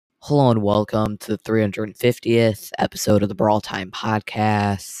Hello and welcome to the 350th episode of the Brawl Time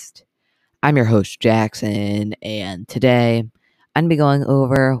Podcast. I'm your host, Jackson, and today I'm going to be going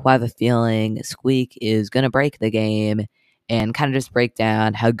over why I have a feeling Squeak is going to break the game and kind of just break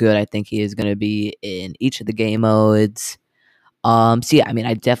down how good I think he is going to be in each of the game modes. I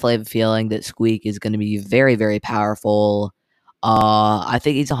definitely have a feeling that Squeak is going to be very, very powerful. I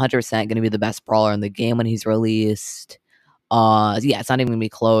think he's 100% going to be the best brawler in the game when he's released. It's not even gonna be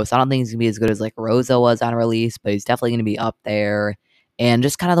close. I don't think he's gonna be as good as like Rosa was on release, but he's definitely gonna be up there. And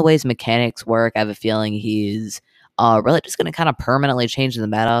just kind of the way his mechanics work, I have a feeling he's really just gonna kind of permanently change the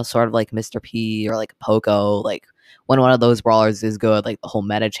meta, sort of like Mr. P or like Poco. Like when one of those brawlers is good, like the whole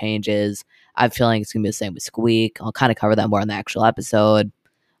meta changes. I have a feeling it's gonna be the same with Squeak. I'll kind of cover that more in the actual episode.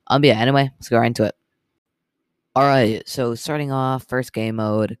 Anyway, let's go right into it. Alright, so starting off, first game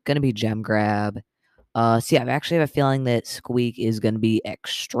mode, gonna be Gem Grab. I actually have a feeling that Squeak is going to be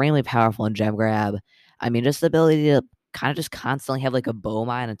extremely powerful in Gem Grab. I mean, just the ability to kind of just constantly have like a bow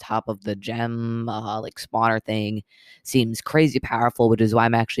mine on top of the gem like spawner thing seems crazy powerful, which is why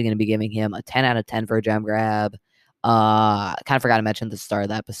I'm actually going to be giving him a 10 out of 10 for a Gem Grab. I kind of forgot to mention at the start of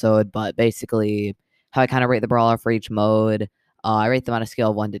the episode, but basically how I kind of rate the brawler for each mode. I rate them on a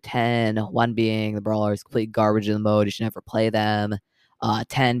scale of 1 to 10, 1 being the brawler is complete garbage in the mode, you should never play them.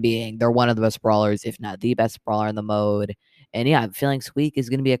 10 being they're one of the best brawlers, if not the best brawler in the mode. And yeah, I'm feeling Squeak is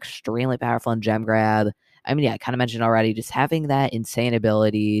going to be extremely powerful in Gem Grab. I kind of mentioned already, just having that insane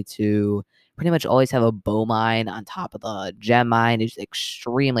ability to pretty much always have a bow mine on top of the gem mine is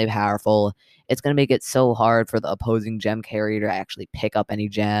extremely powerful. It's going to make it so hard for the opposing gem carrier to actually pick up any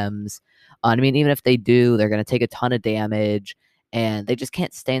gems. Even if they do, they're going to take a ton of damage, and they just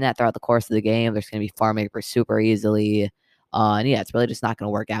can't sustain that throughout the course of the game. They're just going to be farming for super easily. It's really just not going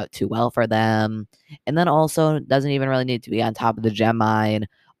to work out too well for them. And then also doesn't even really need to be on top of the gem mine.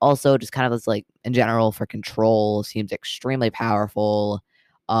 Also, just kind of as like in general for control seems extremely powerful.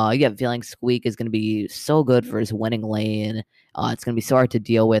 Feeling Squeak is going to be so good for his winning lane. It's going to be so hard to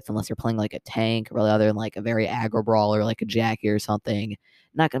deal with unless you're playing like a tank, really, other than like a very aggro brawler like a Jackie or something.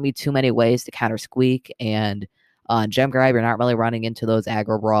 Not going to be too many ways to counter Squeak, and Gem Grab, you're not really running into those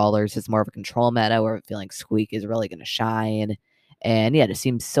aggro brawlers. It's more of a control meta where feeling Squeak is really going to shine. And yeah, it just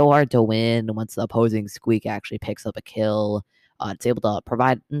seems so hard to win once the opposing Squeak actually picks up a kill. It's able to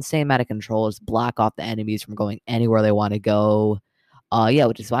provide insane amount of controls, block off the enemies from going anywhere they want to go.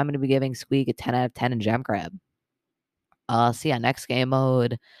 Which is why I'm going to be giving Squeak a 10 out of 10 in Gem Grab. Next game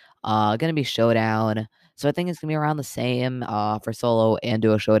mode, gonna be Showdown. So I think it's gonna be around the same for solo and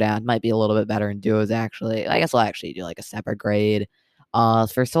duo Showdown. Might be a little bit better in duos actually. I guess I'll actually do like a separate grade.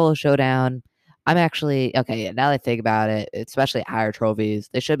 For solo Showdown, I'm actually okay. Now that I think about it, especially higher trophies,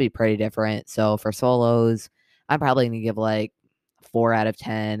 they should be pretty different. So for solos, I'm probably gonna give like 4 out of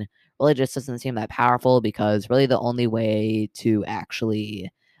 10. Really, just doesn't seem that powerful because really the only way to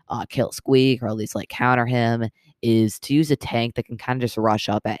actually kill Squeak or at least like counter him is to use a tank that can kind of just rush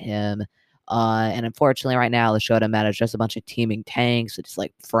up at him. And unfortunately, right now, the Showdown meta is just a bunch of teaming tanks, just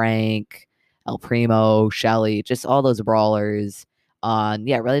like Frank, El Primo, Shelly, just all those brawlers.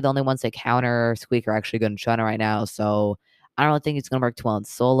 Really the only ones that counter Squeak are actually good in Showdown right now. So I don't think it's going to work too well in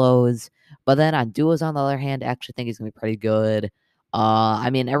solos. But then on duos, on the other hand, I actually think he's going to be pretty good.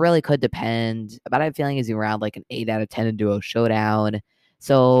 It really could depend, but I have a feeling he's around like an 8 out of 10 in duo Showdown.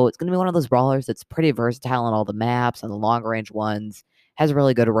 So it's going to be one of those brawlers that's pretty versatile on all the maps, and the long range ones has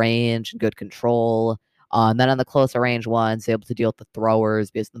really good range and good control. Then on the closer range ones, able to deal with the throwers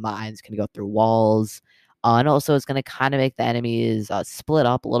because the mines can go through walls. And also, it's going to kind of make the enemies split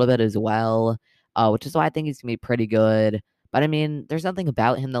up a little bit as well, which is why I think he's going to be pretty good. But there's nothing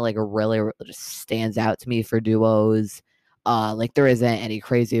about him that like really just stands out to me for duos. Like there isn't any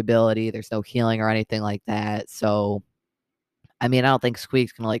crazy ability. There's no healing or anything like that. So I don't think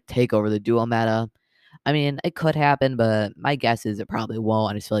Squeak's gonna like take over the duo meta. It could happen, but my guess is it probably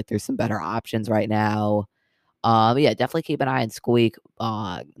won't. I just feel like there's some better options right now. Definitely keep an eye on Squeak.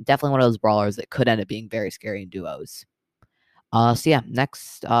 Definitely one of those brawlers that could end up being very scary in duos.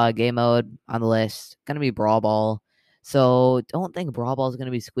 Next game mode on the list gonna be Brawl Ball. So don't think Brawl Ball is gonna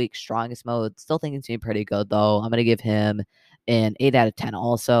be Squeak's strongest mode. Still think it's gonna be pretty good though. I'm gonna give him an 8 out of 10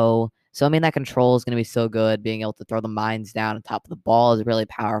 also. So that control is gonna be so good. Being able to throw the mines down on top of the ball is really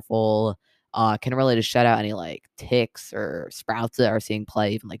powerful. Can really just shut out any like ticks or sprouts that are seeing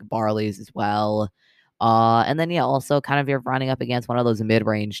play, even like Barley's as well. Also kind of you're running up against one of those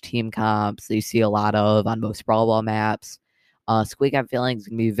mid-range team comps that you see a lot of on most Brawl Ball maps. Squeak, I'm feeling, is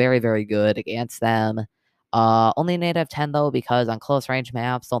going to be very, very good against them. Only an 8 out of 10, though, because on close range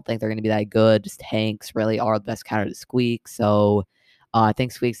maps, don't think they're going to be that good. Just tanks really are the best counter to Squeak. So, I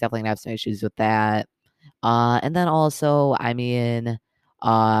think Squeak's definitely gonna have some issues with that. And then also, I mean,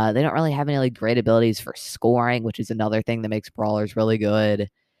 they don't really have any like great abilities for scoring, which is another thing that makes brawlers really good.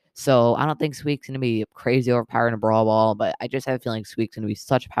 So I don't think Squeak's gonna be crazy overpowered in a brawl ball, but I just have a feeling Squeak's gonna be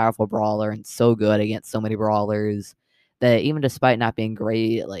such a powerful brawler and so good against so many brawlers that even despite not being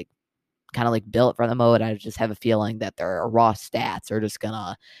great, like kind of like built for the mode, I just have a feeling that their raw stats are just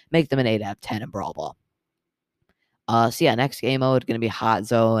gonna make them an 8 out of 10 in Brawl Ball. So yeah, next game mode gonna be Hot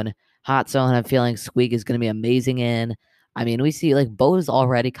Zone. Hot Zone, I'm feeling Squeak is gonna be amazing in. I mean, we see like Bo's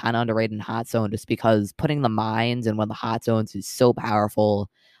already kind of underrated in Hot Zone just because putting the mines in one of the hot zones is so powerful.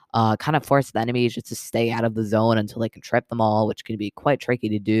 Kind of force the enemies just to stay out of the zone until they can trip them all, which can be quite tricky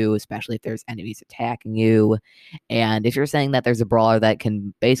to do, especially if there's enemies attacking you. And if you're saying that there's a brawler that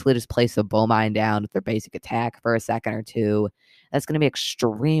can basically just place a bow mine down with their basic attack for a second or two, that's going to be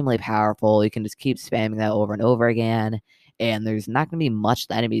extremely powerful. You can just keep spamming that over and over again, and there's not going to be much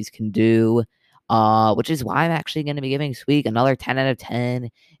the enemies can do. Which is why I'm actually going to be giving Squeak another 10 out of 10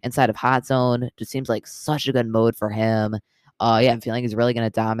 inside of Hot Zone. Just seems like such a good mode for him. Yeah, I'm feeling he's really going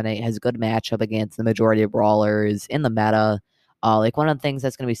to dominate. Has a good matchup against the majority of brawlers in the meta. Like one of the things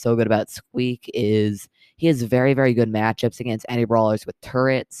that's going to be so good about Squeak is he has very, very good matchups against any brawlers with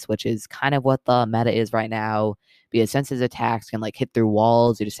turrets, which is kind of what the meta is right now. Because since his attacks can like hit through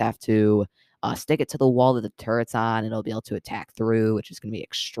walls, you just have to stick it to the wall that the turret's on, and it'll be able to attack through, which is going to be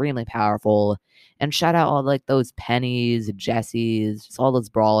extremely powerful. And shout out all like those Pennies, Jessies, just all those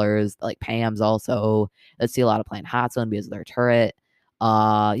brawlers, like Pam's also. Let's see a lot of playing Hot Zone because of their turret.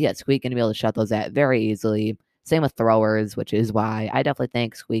 Yeah, Squeak going to be able to shut those out very easily. Same with throwers, which is why I definitely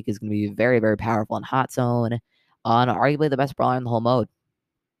think Squeak is going to be very, very powerful in Hot Zone. And arguably the best brawler in the whole mode.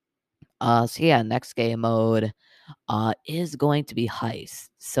 So yeah, next game mode is going to be Heist.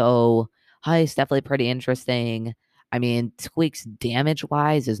 So Heist definitely pretty interesting. I mean, Squeak's damage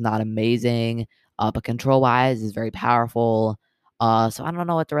wise is not amazing, but control wise is very powerful. So I don't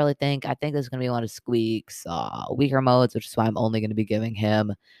know what to really think. I think this is gonna be one of Squeak's weaker modes, which is why I'm only gonna be giving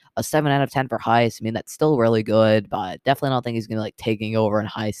him a 7 out of 10 for Heist. I mean, that's still really good, but definitely don't think he's gonna be like taking over in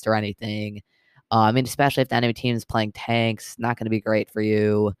Heist or anything. I mean, especially if the enemy team is playing tanks, not gonna be great for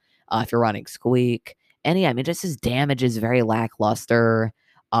you. If you're running Squeak. And yeah, I mean, just his damage is very lackluster.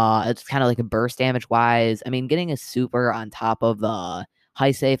 It's kind of like a burst damage wise. I mean, getting a super on top of the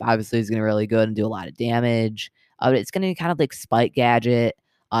high safe obviously is going to be really good and do a lot of damage. But it's going to be kind of like Spike Gadget,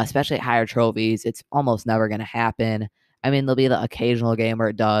 especially at higher trophies. It's almost never going to happen. I mean, there'll be the occasional game where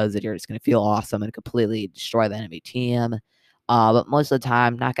it does, and you're just going to feel awesome and completely destroy the enemy team. But most of the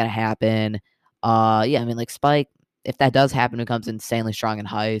time, not going to happen. Yeah, I mean, like Spike, if that does happen, it becomes insanely strong in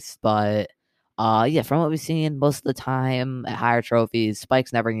Heist, but yeah, from what we've seen most of the time at higher trophies,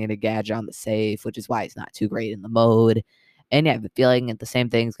 Spike's never going to gadget on the safe, which is why he's not too great in the mode. And yeah, I have a feeling that the same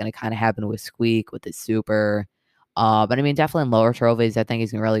thing's going to kind of happen with Squeak with his super. But I mean, definitely in lower trophies, I think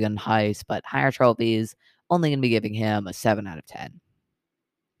he's gonna really good in Heist, but higher trophies, only going to be giving him a 7 out of 10.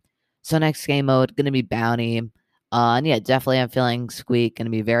 So next game mode gonna be Bounty. And yeah, definitely I'm feeling Squeak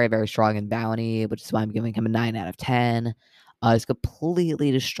gonna be very, very strong in Bounty, which is why I'm giving him a 9 out of 10. This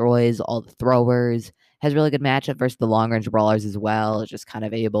completely destroys all the throwers. Has really good matchup versus the long range brawlers as well. It's just kind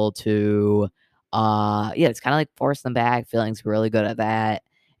of able to yeah, it's kind of like force them back. Feeling's really good at that.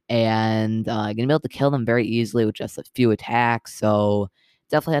 And gonna be able to kill them very easily with just a few attacks. So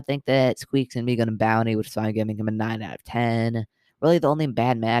definitely I think that Squeak's gonna be good in Bounty, which is why I'm giving him a 9 out of 10. Really, the only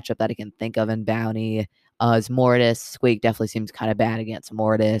bad matchup that I can think of in Bounty is Mortis. Squeak definitely seems kind of bad against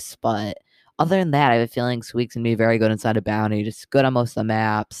Mortis, but other than that, I have a feeling Squeak's gonna be very good inside of Bounty, just good on most of the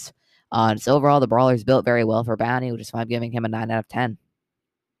maps. So overall, the brawler's built very well for Bounty, which is why I'm giving him a 9 out of 10.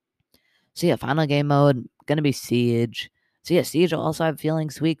 So yeah, final game mode gonna be Siege. So yeah, Siege also have feeling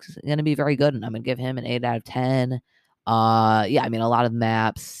Squeak's gonna be very good, and I'm gonna give him an 8 out of 10. Yeah, I mean a lot of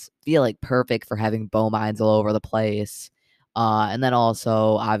maps feel like perfect for having bow mines all over the place. And then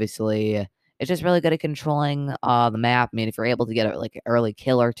also obviously it's just really good at controlling the map. I mean, if you're able to get a, like an early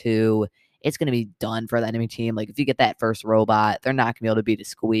kill or two, it's gonna be done for the enemy team. Like if you get that first robot, they're not gonna be able to beat a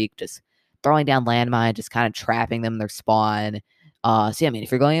Squeak. Just throwing down landmine, just kind of trapping them in their spawn. So yeah, I mean, if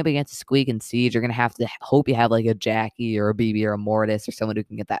you're going up against a Squeak and Siege, you're gonna have to hope you have like a Jackie or a BB or a Mortis or someone who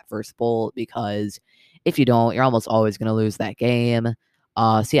can get that first bolt, because if you don't, you're almost always gonna lose that game.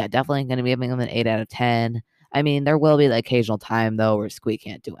 So yeah, definitely gonna be giving them an 8 out of 10. I mean, there will be the occasional time though where Squeak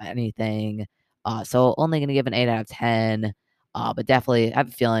can't do anything. So only gonna give an 8 out of 10. But definitely I have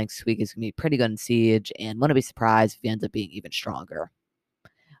a feeling Squeak is gonna be pretty good in Siege, and wouldn't be surprised if he ends up being even stronger.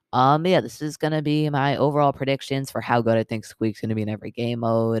 Yeah, this is gonna be my overall predictions for how good I think Squeak's gonna be in every game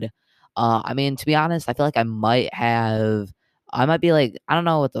mode. I mean, to be honest, I feel like I might have I might be like, I don't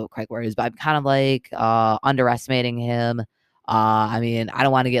know what the correct word is, but I'm kind of like underestimating him. I mean, I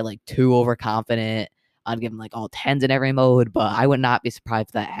don't want to get like too overconfident on giving like all tens in every mode, but I would not be surprised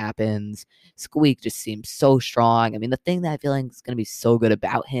if that happens. Squeak just seems so strong. I mean, the thing that I feel like is going to be so good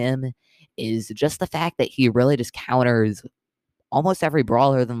about him is just the fact that he really just counters almost every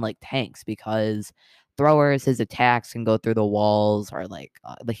brawler than like tanks because throwers his attacks can go through the walls or like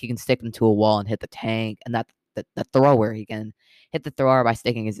he can stick them to a wall and hit the tank and the thrower he can hit the thrower by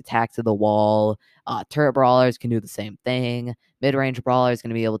sticking his attack to the wall. Turret brawlers can do the same thing. Mid-range brawlers going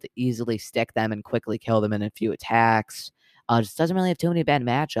to be able to easily stick them and quickly kill them in a few attacks. Just doesn't really have too many bad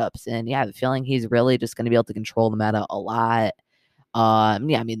matchups, and yeah, the feeling he's really just going to be able to control the meta a lot.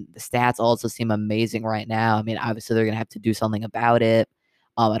 Yeah, I mean, the stats also seem amazing right now. I mean, obviously they're gonna have to do something about it.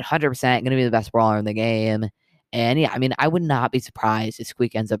 At 100% gonna be the best brawler in the game. And yeah, I mean, I would not be surprised if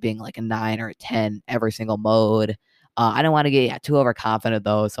Squeak ends up being like a 9 or a 10 every single mode. I don't want to get too overconfident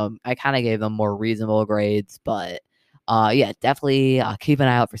though, so I kind of gave them more reasonable grades. But yeah, definitely keep an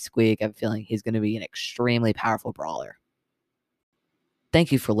eye out for Squeak. I have a feeling he's going to be an extremely powerful brawler.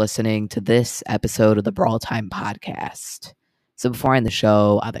 Thank you for listening to this episode of the Brawl Time Podcast. So before I end the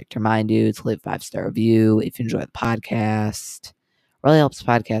show, I'd like to remind you to leave a 5-star review if you enjoy the podcast. It really helps the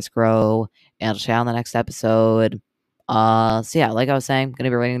podcast grow, and I'll chat on the next episode. So yeah, like I was saying, I'm gonna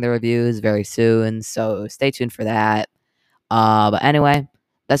be reading the reviews very soon, so stay tuned for that. But anyway,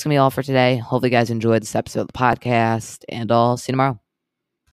 that's gonna be all for today. Hopefully you guys enjoyed this episode of the podcast, and I'll see you tomorrow.